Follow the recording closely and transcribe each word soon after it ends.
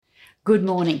Good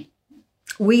morning.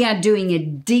 We are doing a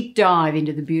deep dive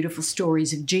into the beautiful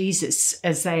stories of Jesus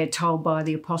as they are told by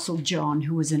the Apostle John,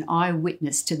 who was an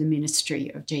eyewitness to the ministry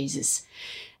of Jesus.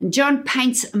 And John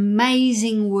paints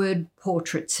amazing word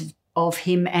portraits of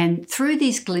him, and through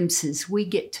these glimpses, we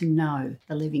get to know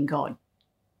the living God.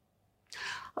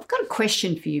 I've got a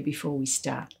question for you before we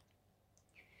start.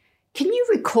 Can you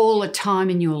recall a time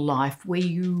in your life where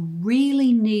you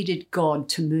really needed God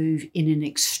to move in an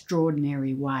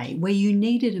extraordinary way, where you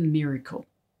needed a miracle?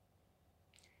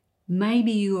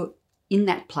 Maybe you're in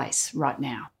that place right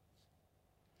now.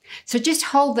 So just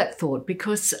hold that thought,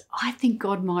 because I think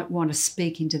God might want to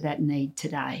speak into that need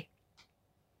today.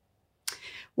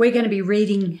 We're going to be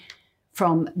reading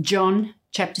from John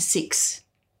chapter 6,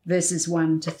 verses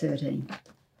 1 to 13.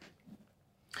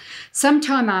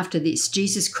 Sometime after this,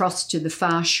 Jesus crossed to the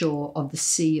far shore of the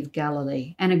Sea of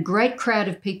Galilee, and a great crowd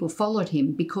of people followed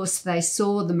him because they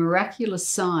saw the miraculous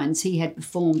signs he had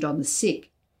performed on the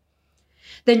sick.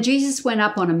 Then Jesus went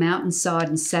up on a mountainside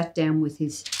and sat down with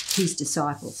his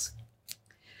disciples.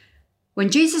 When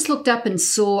Jesus looked up and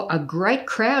saw a great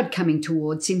crowd coming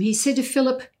towards him, he said to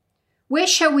Philip, "Where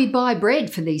shall we buy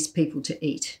bread for these people to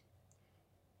eat?"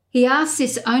 He asked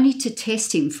this only to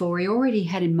test him, for he already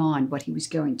had in mind what he was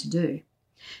going to do.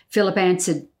 Philip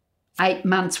answered, 8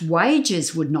 months'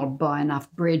 wages would not buy enough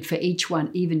bread for each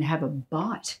one even to have a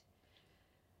bite.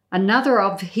 Another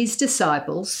of his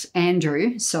disciples,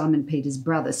 Andrew, Simon Peter's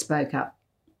brother, spoke up.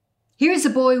 "Here is a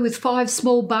boy with 5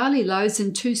 small barley loaves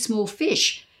and 2 small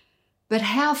fish, but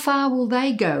how far will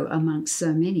they go amongst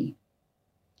so many?"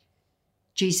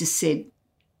 Jesus said,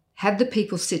 "Have the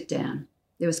people sit down."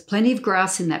 There was plenty of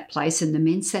grass in that place, and the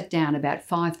men sat down, about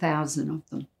 5,000 of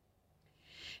them.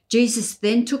 Jesus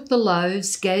then took the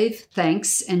loaves, gave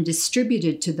thanks, and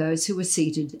distributed to those who were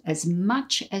seated as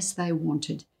much as they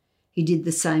wanted. He did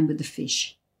the same with the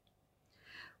fish.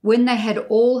 When they had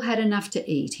all had enough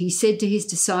to eat, he said to his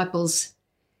disciples,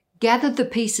 "Gather the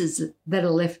pieces that are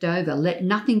left over, let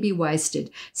nothing be wasted."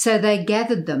 So they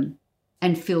gathered them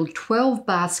and filled 12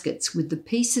 baskets with the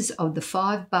pieces of the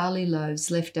 5 barley loaves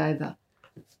left over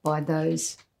by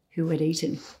those who had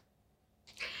eaten.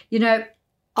 You know,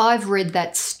 I've read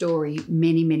that story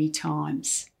many, many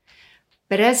times.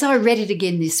 But as I read it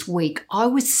again this week, I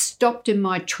was stopped in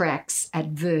my tracks at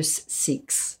verse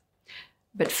 6.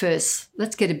 But first,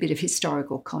 let's get a bit of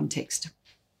historical context.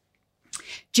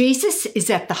 Jesus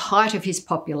is at the height of his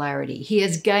popularity. He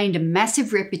has gained a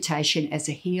massive reputation as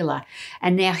a healer,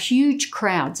 and now huge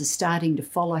crowds are starting to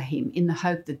follow him in the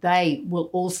hope that they will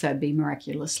also be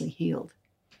miraculously healed.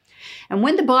 And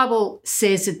when the Bible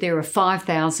says that there are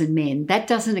 5,000 men, that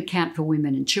doesn't account for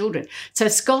women and children. So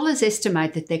scholars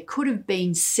estimate that there could have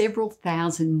been several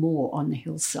thousand more on the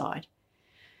hillside.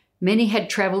 Many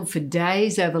had travelled for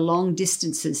days over long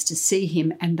distances to see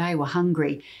him, and they were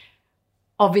hungry.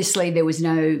 Obviously, there was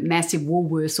no massive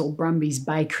Woolworths or Brumby's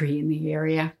bakery in the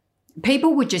area.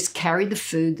 People would just carry the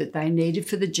food that they needed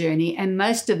for the journey, and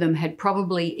most of them had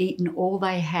probably eaten all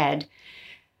they had.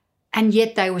 And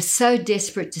yet they were so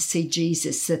desperate to see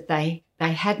Jesus that they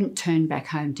hadn't turned back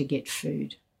home to get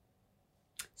food.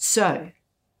 So,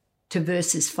 to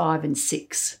verses 5 and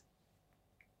 6.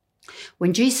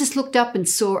 When Jesus looked up and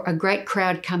saw a great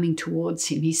crowd coming towards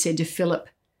him, he said to Philip,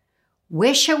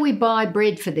 "Where shall we buy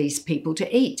bread for these people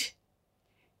to eat?"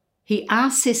 He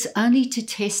asked this only to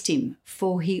test him,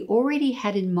 for he already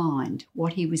had in mind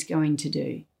what he was going to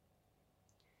do.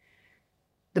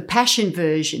 The Passion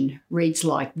Version reads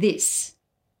like this.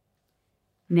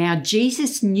 Now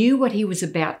Jesus knew what he was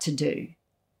about to do,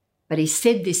 but he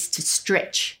said this to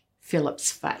stretch Philip's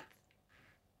faith.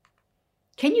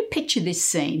 Can you picture this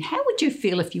scene? How would you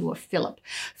feel if you were Philip?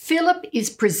 Philip is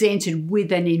presented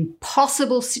with an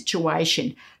impossible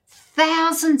situation.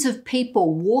 Thousands of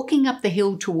people walking up the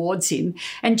hill towards him,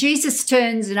 and Jesus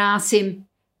turns and asks him,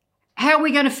 "How are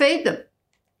we going to feed them?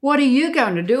 What are you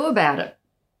going to do about it?"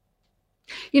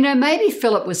 You know, maybe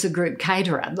Philip was the group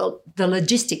caterer, the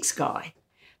logistics guy,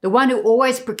 the one who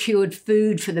always procured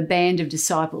food for the band of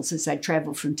disciples as they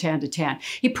travelled from town to town.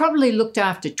 He probably looked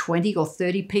after 20 or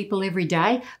 30 people every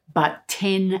day, but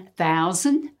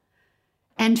 10,000?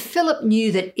 And Philip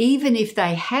knew that even if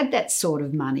they had that sort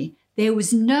of money, there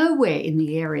was nowhere in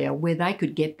the area where they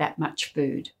could get that much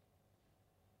food.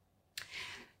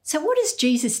 So what is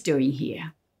Jesus doing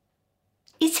here?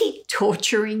 Is he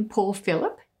torturing poor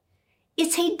Philip?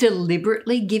 Is he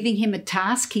deliberately giving him a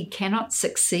task he cannot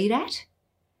succeed at?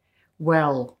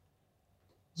 Well,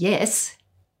 yes.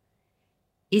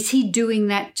 Is he doing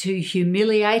that to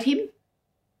humiliate him?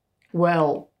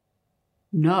 Well,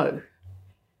 no.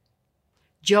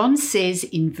 John says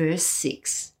in verse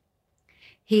 6,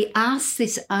 He asked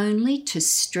this only to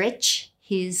stretch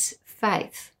his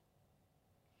faith.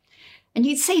 And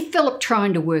you'd see Philip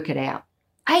trying to work it out.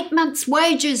 8 months'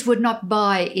 wages would not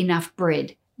buy enough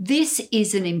bread. This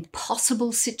is an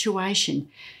impossible situation.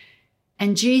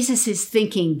 And Jesus is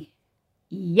thinking,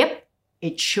 yep,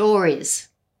 it sure is.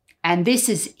 And this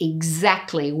is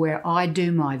exactly where I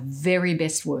do my very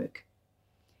best work.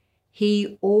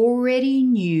 He already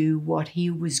knew what he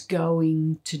was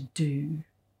going to do.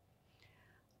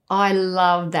 I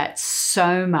love that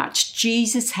so much.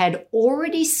 Jesus had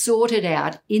already sorted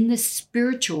out in the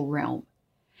spiritual realm.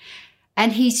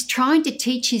 And he's trying to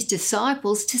teach his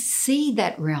disciples to see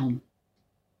that realm.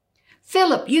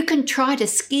 Philip, you can try to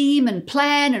scheme and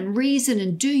plan and reason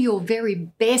and do your very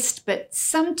best, but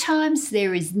sometimes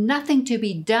there is nothing to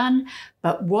be done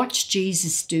but watch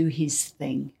Jesus do his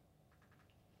thing.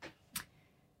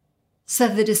 So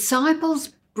the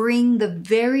disciples bring the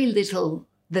very little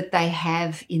that they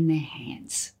have in their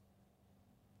hands.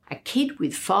 A kid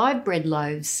with 5 bread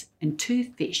loaves and 2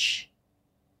 fish.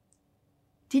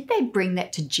 Did they bring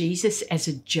that to Jesus as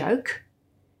a joke?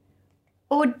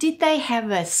 Or did they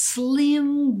have a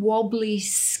slim, wobbly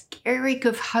skerrick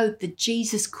of hope that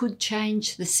Jesus could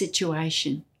change the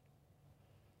situation?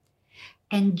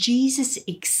 And Jesus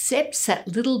accepts that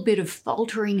little bit of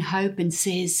faltering hope and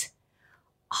says,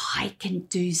 I can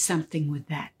do something with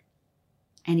that.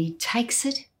 And he takes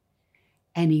it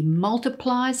and he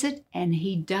multiplies it and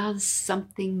he does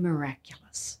something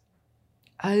miraculous.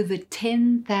 Over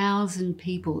 10,000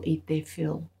 people eat their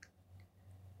fill.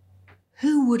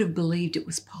 Who would have believed it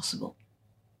was possible?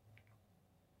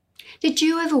 Did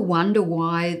you ever wonder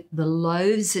why the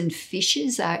loaves and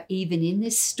fishes are even in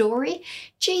this story?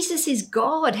 Jesus is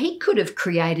God. He could have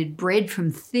created bread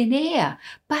from thin air,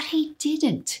 but he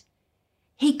didn't.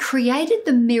 He created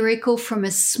the miracle from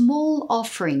a small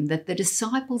offering that the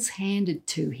disciples handed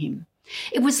to him.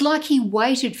 It was like he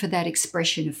waited for that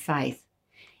expression of faith,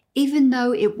 even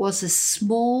though it was as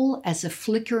small as a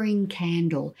flickering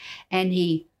candle, and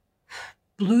he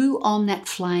blew on that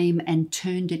flame and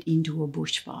turned it into a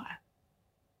bushfire.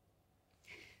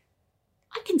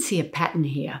 I can see a pattern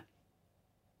here.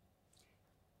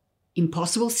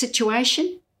 Impossible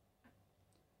situation.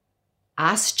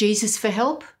 Ask Jesus for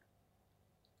help.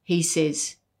 He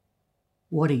says,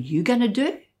 what are you going to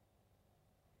do?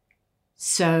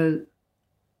 So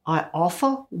I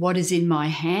offer what is in my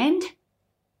hand,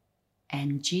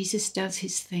 and Jesus does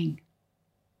his thing.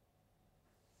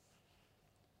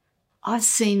 I've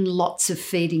seen lots of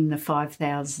feeding the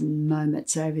 5,000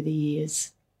 moments over the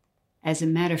years. As a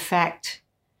matter of fact,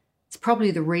 it's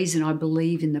probably the reason I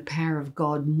believe in the power of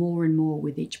God more and more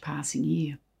with each passing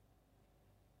year.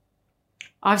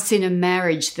 I've seen a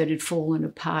marriage that had fallen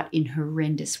apart in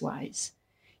horrendous ways.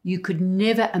 You could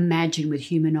never imagine with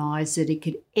human eyes that it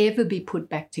could ever be put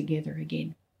back together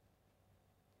again.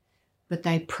 But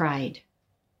they prayed,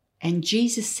 and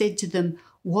Jesus said to them,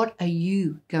 what are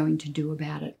you going to do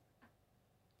about it?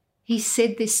 He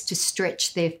said this to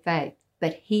stretch their faith,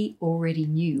 but he already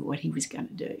knew what he was going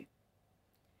to do.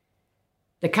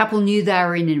 The couple knew they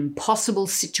were in an impossible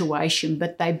situation,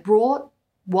 but they brought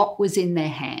what was in their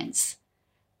hands,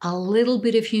 a little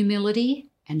bit of humility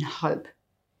and hope.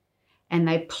 And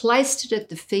they placed it at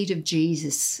the feet of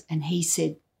Jesus, and he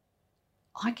said,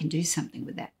 I can do something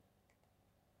with that.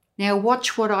 Now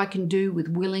watch what I can do with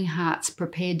willing hearts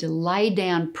prepared to lay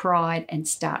down pride and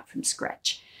start from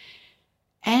scratch.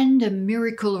 And a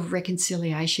miracle of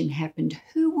reconciliation happened.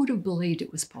 Who would have believed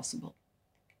it was possible?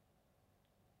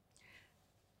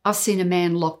 I've seen a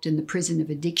man locked in the prison of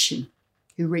addiction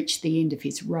who reached the end of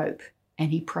his rope,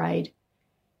 and he prayed,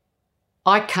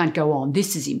 I can't go on.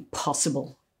 This is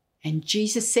impossible. And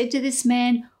Jesus said to this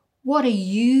man, what are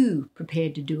you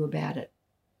prepared to do about it?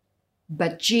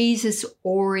 But Jesus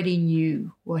already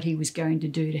knew what he was going to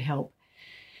do to help.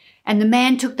 And the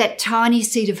man took that tiny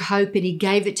seed of hope and he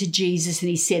gave it to Jesus and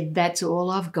he said, that's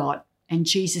all I've got. And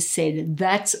Jesus said,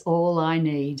 that's all I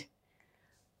need.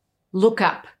 Look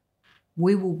up.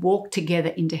 We will walk together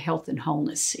into health and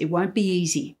wholeness. It won't be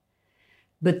easy,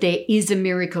 but there is a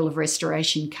miracle of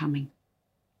restoration coming.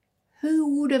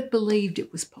 Who would have believed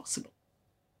it was possible?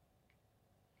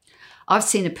 I've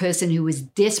seen a person who was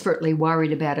desperately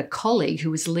worried about a colleague who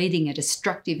was leading a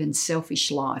destructive and selfish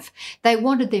life. They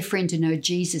wanted their friend to know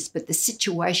Jesus, but the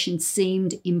situation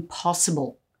seemed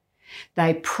impossible.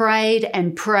 They prayed,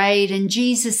 and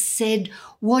Jesus said,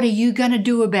 what are you going to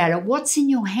do about it? What's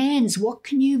in your hands? What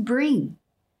can you bring?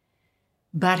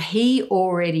 But he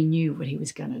already knew what he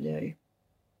was going to do.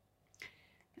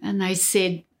 And they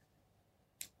said,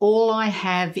 All I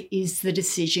have is the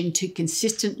decision to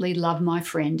consistently love my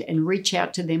friend and reach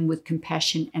out to them with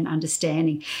compassion and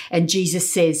understanding. And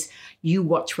Jesus says, you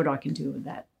watch what I can do with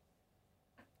that.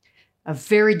 A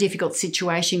very difficult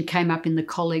situation came up in the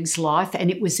colleague's life,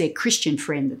 and it was their Christian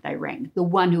friend that they rang, the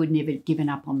one who had never given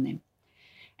up on them.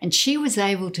 And she was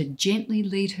able to gently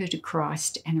lead her to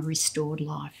Christ and a restored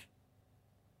life.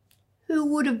 Who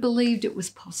would have believed it was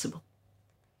possible?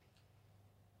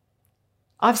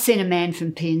 I've seen a man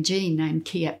from PNG named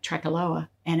Kiap Trakaloa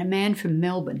and a man from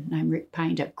Melbourne named Rick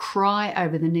Painter cry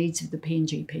over the needs of the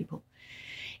PNG people.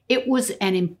 It was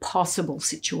an impossible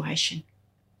situation.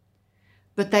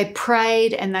 But they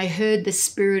prayed and they heard the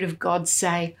Spirit of God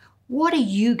say, what are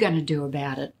you going to do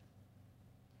about it?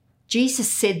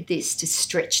 Jesus said this to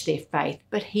stretch their faith,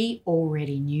 but he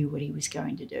already knew what he was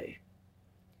going to do.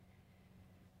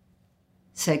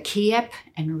 So Kiap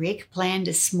and Rick planned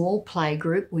a small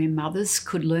playgroup where mothers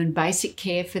could learn basic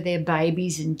care for their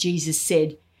babies, and Jesus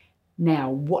said,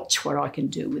 now watch what I can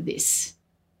do with this.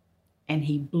 And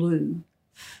he blew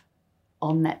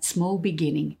on that small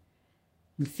beginning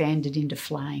and fanned it into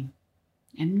flame.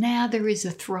 And now there is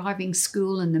a thriving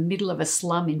school in the middle of a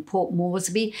slum in Port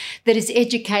Moresby that is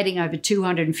educating over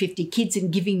 250 kids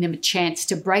and giving them a chance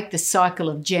to break the cycle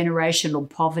of generational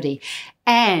poverty.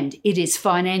 And it is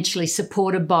financially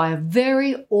supported by a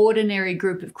very ordinary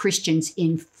group of Christians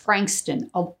in Frankston,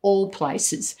 of all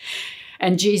places.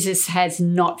 And Jesus has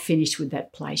not finished with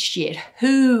that place yet.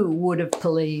 Who would have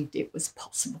believed it was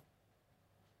possible?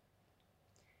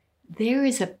 There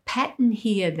is a pattern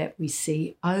here that we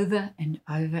see over and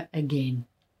over again.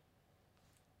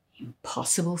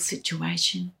 Impossible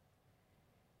situation.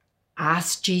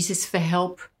 Ask Jesus for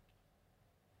help.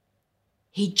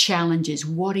 He challenges,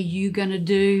 what are you going to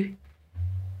do?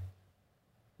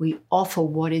 We offer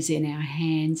what is in our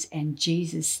hands and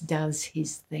Jesus does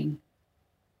his thing.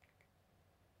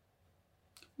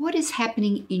 What is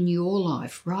happening in your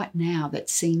life right now that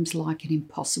seems like an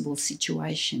impossible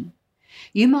situation?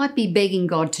 You might be begging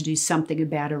God to do something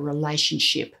about a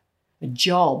relationship, a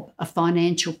job, a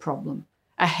financial problem,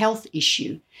 a health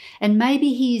issue. And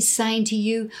maybe he is saying to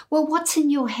you, well, what's in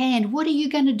your hand? What are you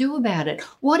going to do about it?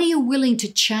 What are you willing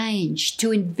to change,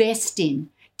 to invest in,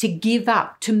 to give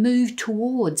up, to move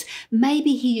towards?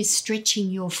 Maybe he is stretching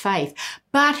your faith,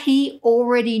 but he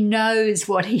already knows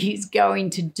what he is going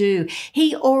to do.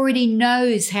 He already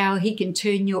knows how he can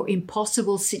turn your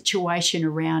impossible situation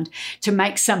around to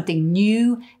make something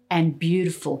new and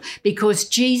beautiful, because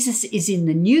Jesus is in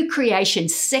the new creation,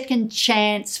 second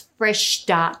chance, fresh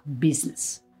start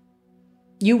business.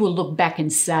 You will look back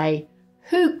and say,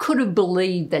 who could have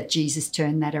believed that Jesus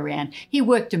turned that around? He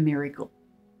worked a miracle.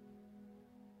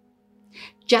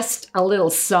 Just a little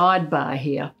sidebar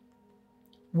here.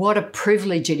 What a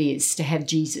privilege it is to have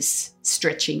Jesus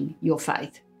stretching your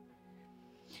faith.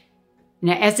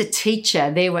 Now, as a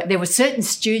teacher, there were certain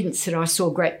students that I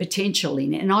saw great potential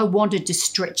in, and I wanted to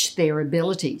stretch their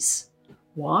abilities.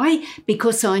 Why?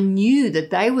 Because I knew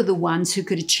that they were the ones who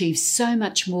could achieve so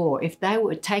much more if they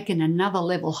were taken another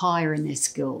level higher in their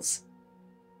skills.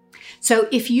 So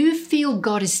if you feel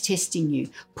God is testing you,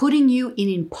 putting you in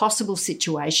impossible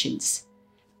situations,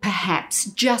 perhaps,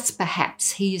 just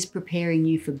perhaps, he is preparing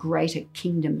you for greater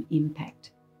kingdom impact.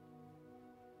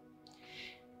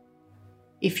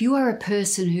 If you are a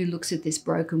person who looks at this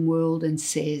broken world and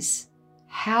says,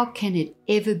 how can it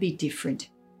ever be different?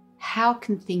 How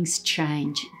can things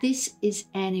change? This is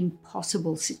an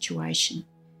impossible situation.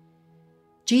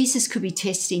 Jesus could be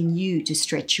testing you to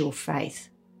stretch your faith.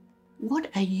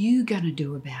 What are you going to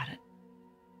do about it?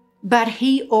 But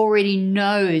he already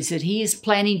knows that he is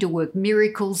planning to work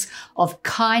miracles of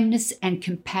kindness and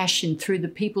compassion through the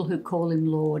people who call him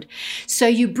Lord. So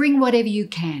you bring whatever you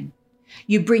can.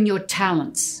 You bring your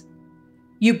talents.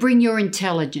 You bring your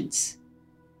intelligence.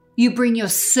 You bring your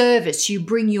service. You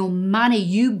bring your money.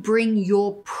 You bring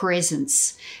your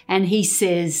presence. And he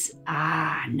says,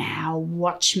 now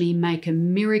watch me make a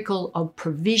miracle of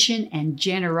provision and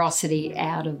generosity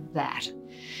out of that.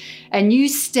 And you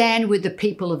stand with the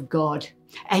people of God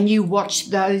and you watch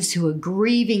those who are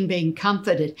grieving being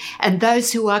comforted, and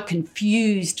those who are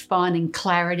confused finding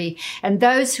clarity, and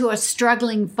those who are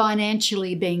struggling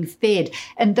financially being fed,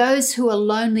 and those who are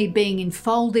lonely being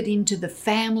enfolded into the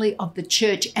family of the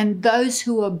church, and those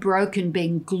who are broken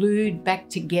being glued back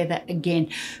together again.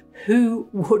 Who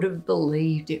would have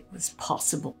believed it was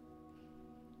possible?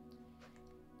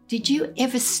 Did you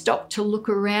ever stop to look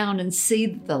around and see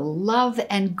that the love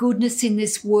and goodness in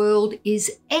this world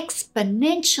is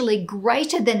exponentially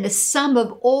greater than the sum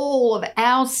of all of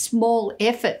our small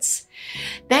efforts?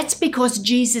 That's because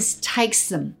Jesus takes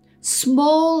them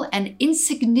small and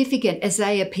insignificant as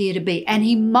they appear to be, and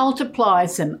he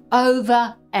multiplies them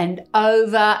over and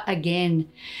over again.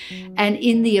 And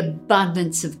in the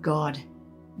abundance of God,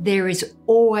 there is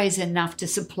always enough to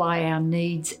supply our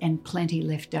needs and plenty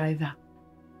left over.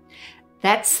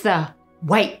 That's the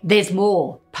wait, there's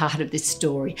more part of this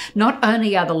story. Not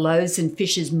only are the loaves and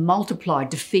fishes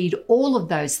multiplied to feed all of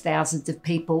those thousands of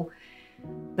people,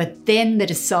 but then the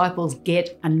disciples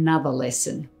get another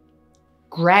lesson.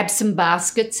 Grab some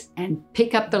baskets and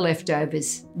pick up the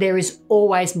leftovers. There is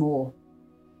always more.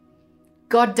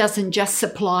 God doesn't just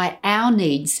supply our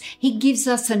needs, he gives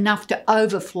us enough to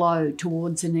overflow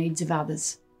towards the needs of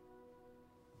others.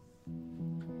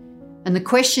 And the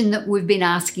question that we've been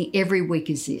asking every week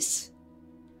is this: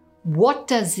 what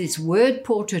does this word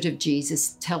portrait of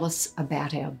Jesus tell us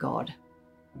about our God?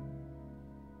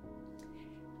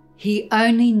 He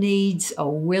only needs a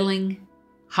willing,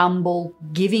 humble,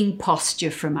 giving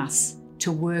posture from us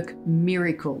to work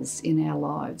miracles in our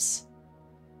lives.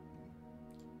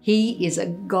 He is a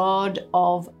God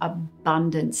of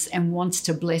abundance and wants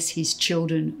to bless his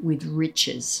children with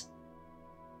riches.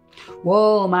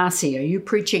 Whoa, Marcy, are you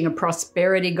preaching a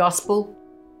prosperity gospel?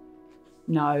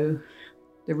 No,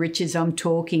 the riches I'm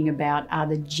talking about are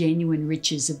the genuine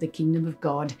riches of the kingdom of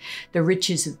God, the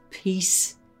riches of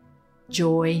peace,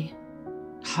 joy,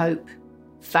 hope,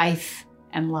 faith,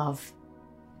 and love.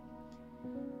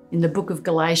 In the book of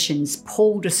Galatians,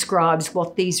 Paul describes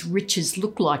what these riches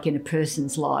look like in a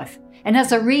person's life. And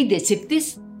as I read this, if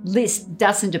this list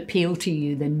doesn't appeal to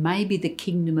you, then maybe the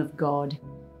kingdom of God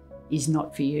is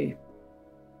not for you.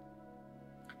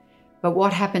 But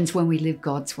what happens when we live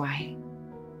God's way?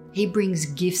 He brings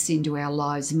gifts into our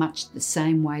lives much the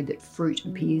same way that fruit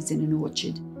appears in an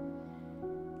orchard.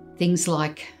 Things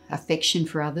like affection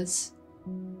for others,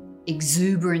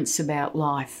 exuberance about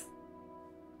life,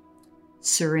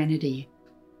 serenity.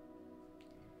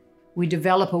 We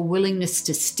develop a willingness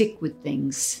to stick with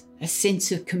things, a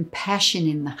sense of compassion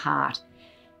in the heart,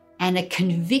 and a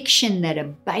conviction that a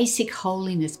basic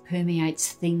holiness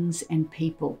permeates things and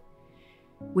people.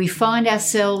 We find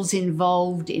ourselves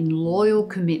involved in loyal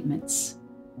commitments,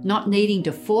 not needing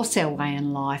to force our way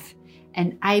in life,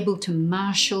 and able to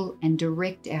marshal and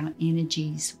direct our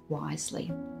energies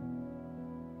wisely.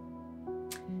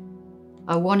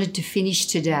 I wanted to finish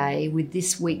today with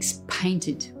this week's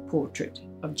painted portrait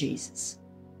of Jesus.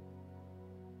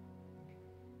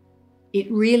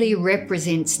 It really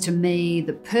represents to me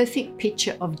the perfect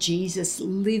picture of Jesus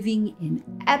living in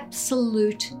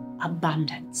absolute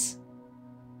abundance.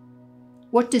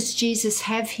 What does Jesus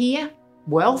have here?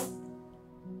 Wealth?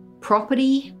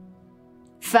 Property?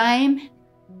 Fame?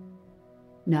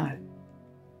 No.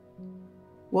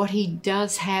 What he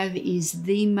does have is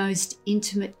the most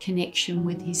intimate connection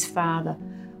with his Father,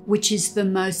 which is the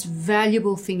most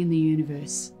valuable thing in the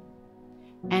universe.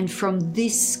 And from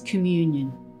this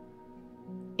communion,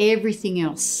 everything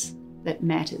else that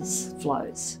matters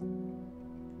flows.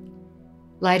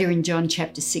 Later in John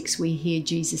chapter 6, we hear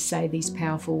Jesus say these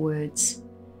powerful words: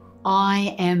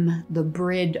 I am the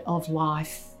bread of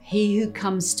life. He who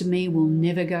comes to me will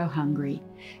never go hungry,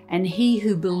 and he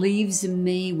who believes in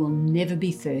me will never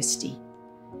be thirsty.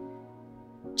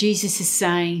 Jesus is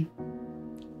saying,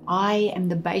 I am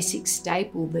the basic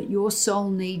staple that your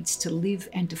soul needs to live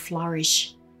and to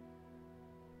flourish.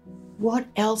 What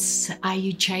else are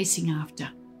you chasing after?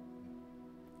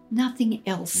 Nothing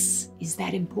else is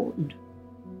that important.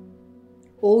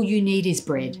 All you need is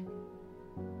bread.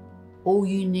 All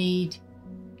you need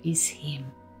is him.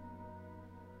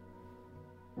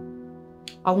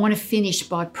 I want to finish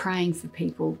by praying for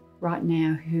people right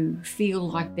now who feel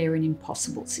like they're in an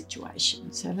impossible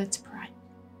situation. So let's pray.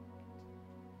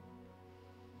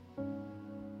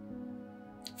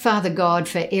 Father God,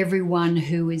 for everyone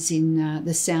who is in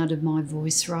the sound of my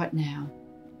voice right now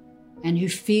and who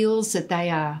feels that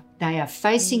they are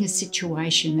facing a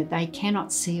situation that they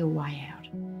cannot see a way out,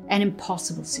 an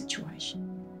impossible situation,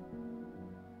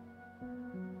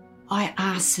 I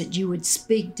ask that you would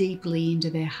speak deeply into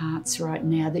their hearts right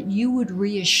now, that you would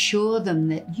reassure them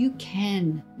that you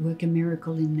can work a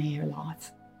miracle in their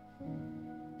life,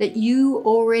 that you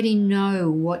already know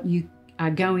what you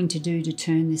are going to do to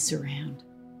turn this around.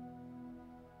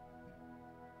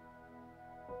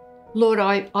 Lord,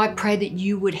 I pray that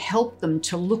you would help them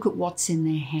to look at what's in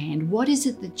their hand. What is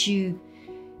it that you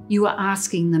are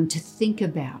asking them to think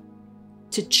about,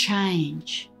 to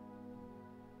change,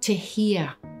 to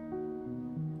hear,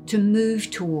 to move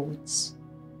towards?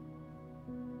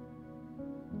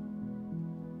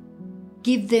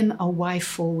 Give them a way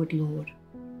forward, Lord.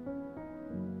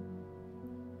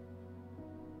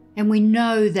 And we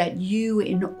know that you,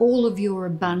 in all of your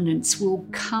abundance, will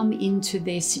come into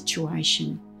their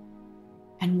situation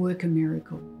and work a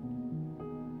miracle.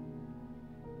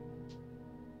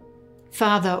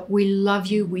 Father, we love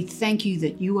you. We thank you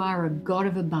that you are a God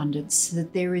of abundance,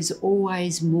 that there is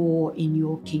always more in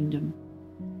your kingdom.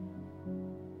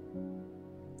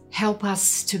 Help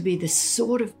us to be the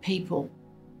sort of people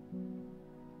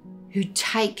who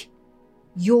take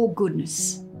your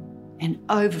goodness and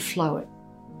overflow it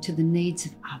to the needs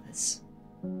of others.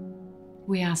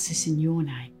 We ask this in your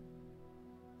name.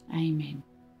 Amen.